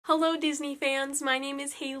Hello Disney fans, my name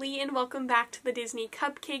is Hailey and welcome back to the Disney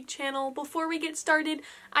Cupcake channel. Before we get started,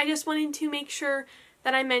 I just wanted to make sure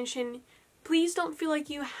that I mention, please don't feel like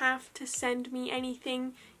you have to send me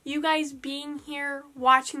anything. You guys being here,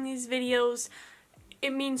 watching these videos,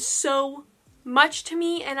 it means so much to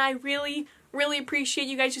me, and I really appreciate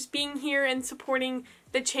you guys just being here and supporting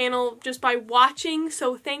the channel just by watching.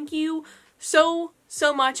 So thank you so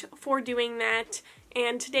much for doing that.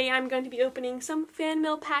 And today I'm going to be opening some fan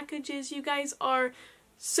mail packages. You guys are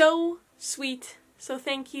so sweet, so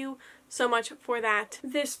thank you so much for that.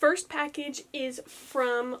 This first package is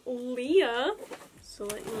from Leah, so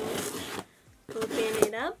let me open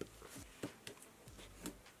it up.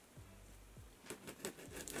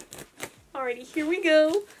 Alrighty, here we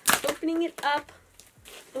go. Opening it up.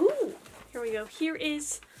 Ooh, here we go. Here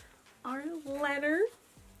is our letter.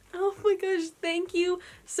 Oh my gosh, thank you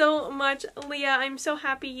so much, Leah. I'm so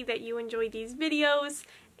happy that you enjoy these videos,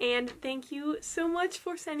 and thank you so much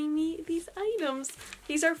for sending me these items.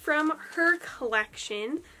 These are from her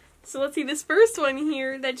collection. So let's see, this first one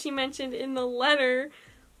here that she mentioned in the letter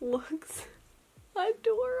looks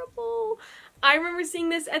adorable. I remember seeing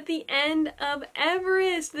this at the end of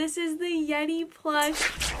Everest. This is the Yeti plush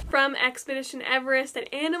from Expedition Everest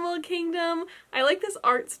at Animal Kingdom. I like this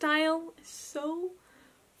art style. It's so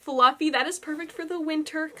fluffy. That is perfect for the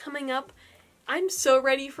winter coming up. I'm so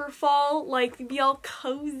ready for fall, like be all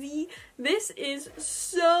cozy. This is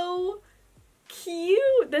so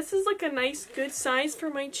cute. This is like a nice good size for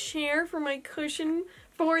my chair, for my cushion,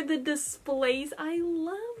 for the displays. I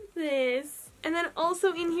love this. And then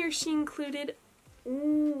also in here she included,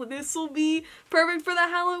 ooh, this will be perfect for the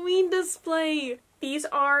Halloween display. These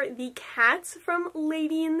are the cats from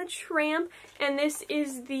Lady and the Tramp, and this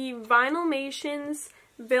is the Vinylmations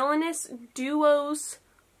Villainous Duos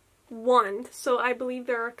 1. So I believe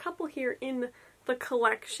there are a couple here in the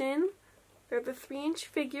collection. They're the 3-inch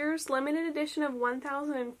figures, limited edition of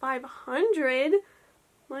 1,500.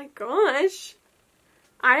 My gosh.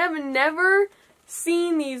 I have never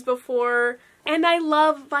seen these before, and I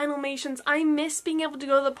love Vinylmations. I miss being able to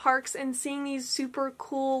go to the parks and seeing these super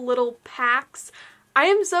cool little packs. I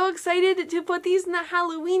am so excited to put these in the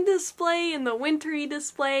Halloween display and the wintry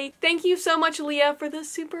display. Thank you so much, Leah, for the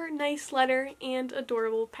super nice letter and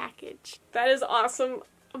adorable package. That is awesome.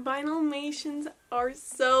 Vinylmations are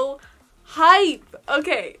so hype.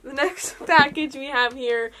 Okay, the next package we have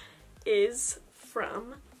here is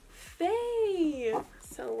from Faye.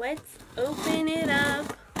 So let's open it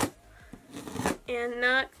up and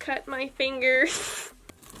not cut my fingers.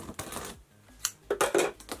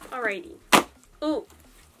 Alrighty. Ooh.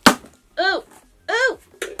 Ooh. Ooh.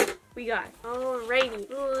 We got it. Alrighty.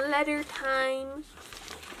 Letter time.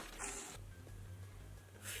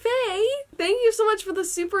 Faye, thank you so much for the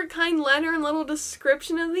super kind letter and little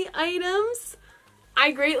description of the items. I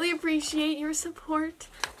greatly appreciate your support,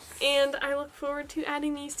 and I look forward to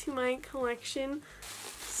adding these to my collection.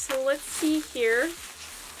 So let's see here.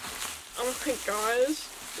 Oh my gosh.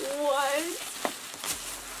 What?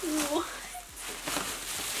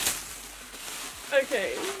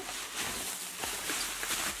 Okay.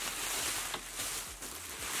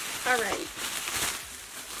 Alright.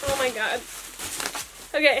 Oh my god.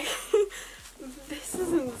 Okay. This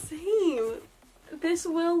is insane. This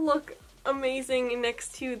will look amazing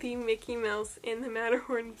next to the Mickey Mouse in the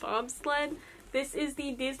Matterhorn bobsled. This is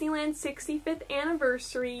the Disneyland 65th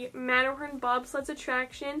anniversary Matterhorn bobsleds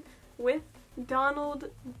attraction with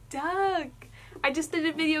Donald Duck. I just did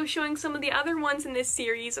a video showing some of the other ones in this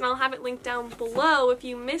series, and I'll have it linked down below if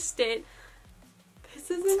you missed it. This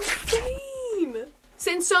is insane!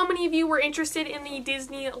 Since so many of you were interested in the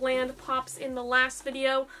Disneyland pops in the last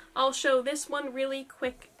video, I'll show this one really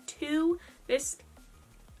quick too. This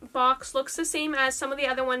box looks the same as some of the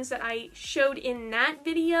other ones that I showed in that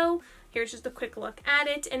video. Here's just a quick look at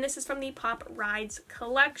it, and this is from the Pop Rides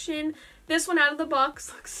collection. This one out of the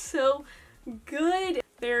box looks so good.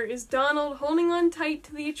 There is Donald holding on tight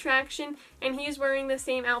to the attraction, and he is wearing the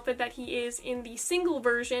same outfit that he is in the single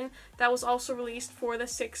version that was also released for the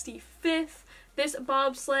 65th. This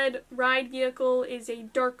bobsled ride vehicle is a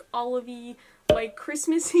dark olivey, like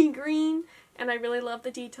Christmassy green, and I really love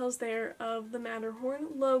the details there of the Matterhorn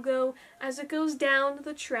logo as it goes down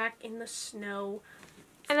the track in the snow.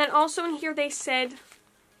 And then also in here they said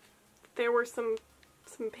there were some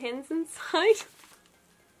pins inside.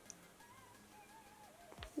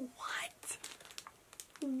 What?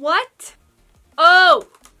 What? Oh!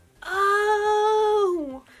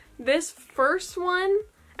 Oh! This first one,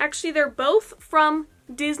 actually they're both from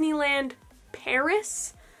Disneyland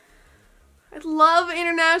Paris. I love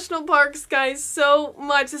international parks, guys, so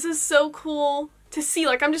much. This is so cool to see.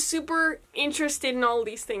 Like, I'm just super interested in all of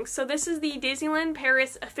these things. So this is the Disneyland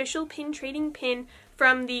Paris official pin trading pin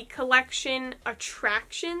from the collection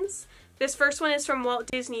Attractions. This first one is from Walt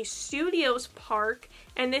Disney Studios Park,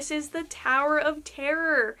 and this is the Tower of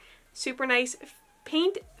Terror. Super nice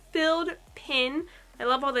paint-filled pin. I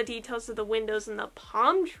love all the details of the windows and the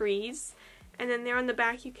palm trees. And then there on the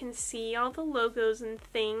back you can see all the logos and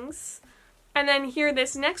things. And then here,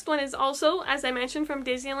 this next one is also, as I mentioned, from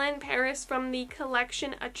Disneyland Paris from the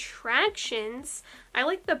collection Attractions. I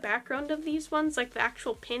like the background of these ones, like the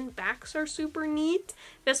actual pin backs are super neat.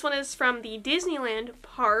 This one is from the Disneyland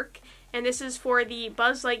Park, and this is for the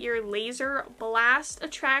Buzz Lightyear Laser Blast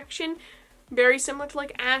attraction. Very similar to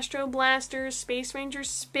like Astro Blasters, Space Ranger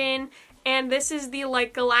Spin, and this is the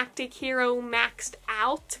like Galactic Hero Maxed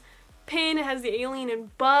Out pin. It has the alien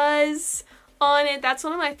and Buzz on it. That's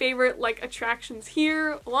one of my favorite like attractions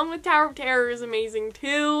here, along with Tower of Terror is amazing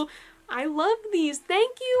too. I love these.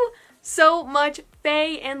 Thank you so much,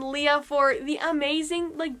 Faye and Leah, for the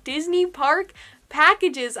amazing like Disney park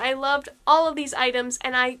packages. I loved all of these items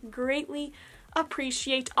and I greatly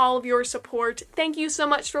appreciate all of your support. Thank you so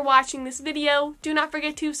much for watching this video. Do not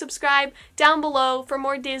forget to subscribe down below for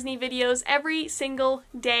more Disney videos every single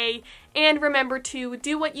day. And remember to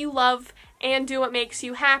do what you love and do what makes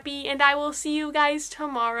you happy. And I will see you guys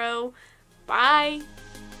tomorrow. Bye!